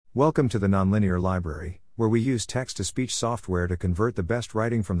Welcome to the Nonlinear Library, where we use text-to-speech software to convert the best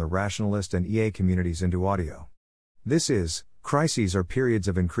writing from the Rationalist and EA communities into audio. This is Crises are Periods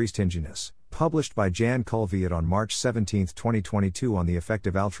of Increased Hinginess, published by Jan Kulveit on March 17, 2022 on the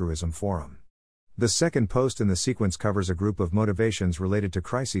Effective Altruism Forum. The second post in the sequence covers a group of motivations related to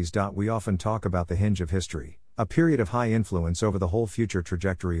crises. We often talk about the hinge of history, a period of high influence over the whole future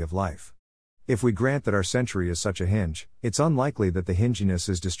trajectory of life. If we grant that our century is such a hinge, it's unlikely that the hinginess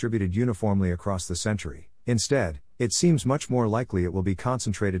is distributed uniformly across the century. Instead, it seems much more likely it will be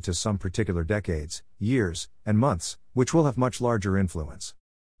concentrated to some particular decades, years, and months, which will have much larger influence.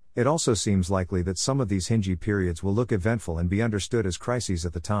 It also seems likely that some of these hingy periods will look eventful and be understood as crises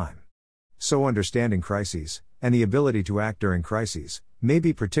at the time. So understanding crises, and the ability to act during crises, may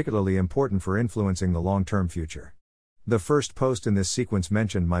be particularly important for influencing the long-term future. The first post in this sequence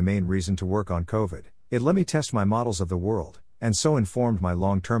mentioned my main reason to work on COVID. It let me test my models of the world, and so informed my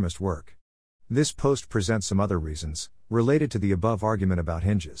long-termist work. This post presents some other reasons, related to the above argument about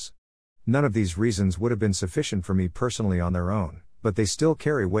hinges. None of these reasons would have been sufficient for me personally on their own, but they still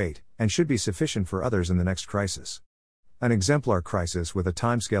carry weight, and should be sufficient for others in the next crisis. An exemplar crisis with a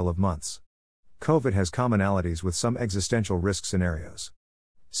timescale of months. COVID has commonalities with some existential risk scenarios.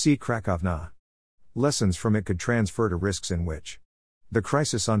 See Krakovna. Lessons from it could transfer to risks in which the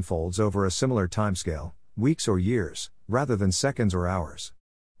crisis unfolds over a similar timescale, weeks or years, rather than seconds or hours.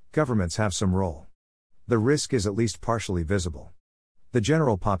 Governments have some role. The risk is at least partially visible. The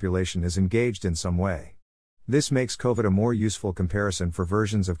general population is engaged in some way. This makes COVID a more useful comparison for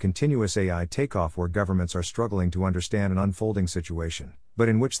versions of continuous AI takeoff where governments are struggling to understand an unfolding situation, but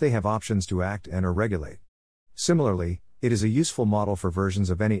in which they have options to act and/or regulate. Similarly, it is a useful model for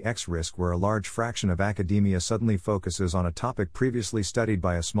versions of any X risk where a large fraction of academia suddenly focuses on a topic previously studied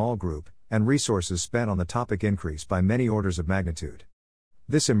by a small group, and resources spent on the topic increase by many orders of magnitude.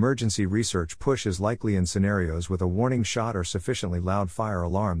 This emergency research push is likely in scenarios with a warning shot or sufficiently loud fire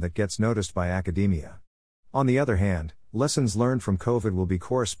alarm that gets noticed by academia. On the other hand, lessons learned from COVID will be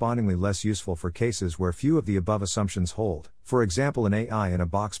correspondingly less useful for cases where few of the above assumptions hold, for example an AI in a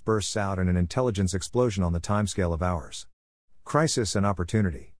box bursts out and an intelligence explosion on the timescale of hours. Crisis and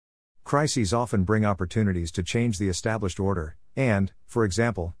opportunity. Crises often bring opportunities to change the established order, and, for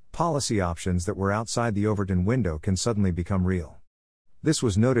example, policy options that were outside the Overton window can suddenly become real. This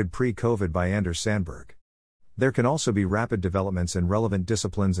was noted pre-COVID by Anders Sandberg. There can also be rapid developments in relevant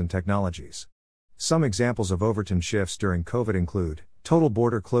disciplines and technologies. Some examples of Overton shifts during COVID include total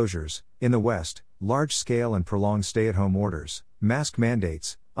border closures, in the West, large-scale and prolonged stay-at-home orders, mask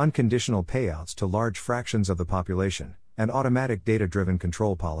mandates, unconditional payouts to large fractions of the population, and automatic data-driven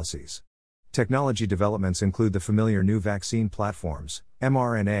control policies. Technology developments include the familiar new vaccine platforms,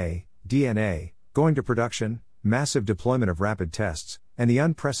 mRNA, DNA, going to production, massive deployment of rapid tests, and the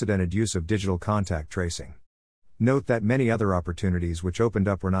unprecedented use of digital contact tracing. Note that many other opportunities which opened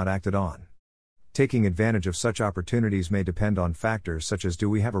up were not acted on. Taking advantage of such opportunities may depend on factors such as do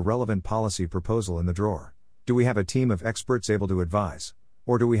we have a relevant policy proposal in the drawer? Do we have a team of experts able to advise?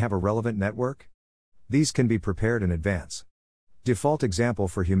 Or do we have a relevant network? These can be prepared in advance. Default example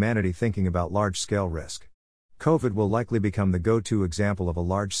for humanity thinking about large-scale risk. COVID will likely become the go-to example of a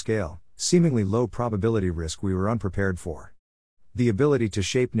large-scale, seemingly low probability risk we were unprepared for. The ability to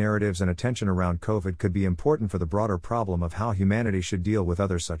shape narratives and attention around COVID could be important for the broader problem of how humanity should deal with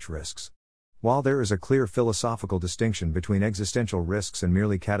other such risks. While there is a clear philosophical distinction between existential risks and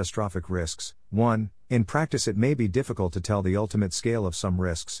merely catastrophic risks, 1, in practice it may be difficult to tell the ultimate scale of some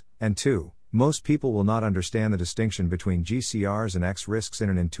risks, and 2, most people will not understand the distinction between GCRs and X risks in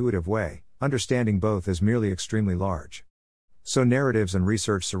an intuitive way, understanding both is merely extremely large. So narratives and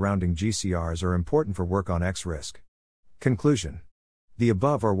research surrounding GCRs are important for work on X risk. Conclusion. The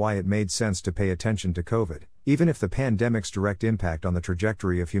above are why it made sense to pay attention to COVID, even if the pandemic's direct impact on the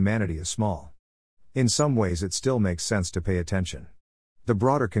trajectory of humanity is small. In some ways it still makes sense to pay attention. The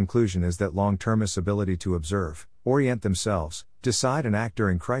broader conclusion is that long-termists' ability to observe, orient themselves, decide and act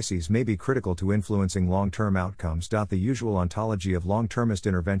during crises may be critical to influencing long-term outcomes. The usual ontology of long-termist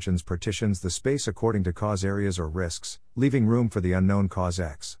interventions partitions the space according to cause areas or risks, leaving room for the unknown cause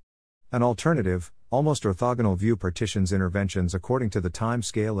X. An alternative, almost orthogonal view partitions interventions according to the time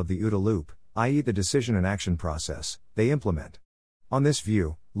scale of the OODA loop, i.e. the decision and action process, they implement. On this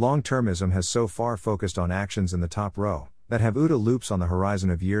view, long-termism has so far focused on actions in the top row, that have OODA loops on the horizon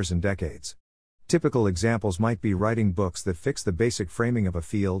of years and decades. Typical examples might be writing books that fix the basic framing of a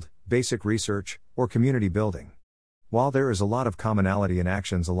field, basic research, or community building. While there is a lot of commonality in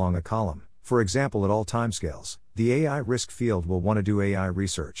actions along a column, for example at all timescales, the AI risk field will want to do AI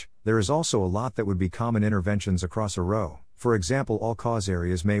research, there is also a lot that would be common interventions across a row, For example, all cause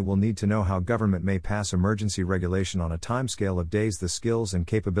areas will need to know how government may pass emergency regulation on a timescale of days. The skills and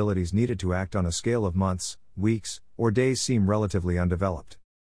capabilities needed to act on a scale of months, weeks, or days seem relatively undeveloped.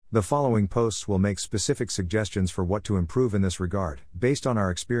 The following posts will make specific suggestions for what to improve in this regard, based on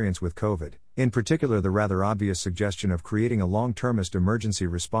our experience with COVID, in particular the rather obvious suggestion of creating a long-termist emergency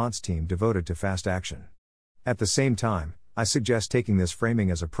response team devoted to fast action. At the same time, I suggest taking this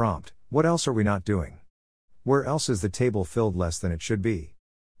framing as a prompt: what else are we not doing? Where else is the table filled less than it should be?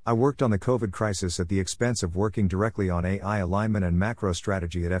 I worked on the COVID crisis at the expense of working directly on AI alignment and macro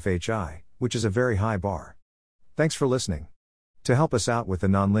strategy at FHI, which is a very high bar. Thanks for listening. To help us out with the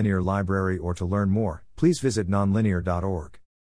Nonlinear Library or to learn more, please visit nonlinear.org.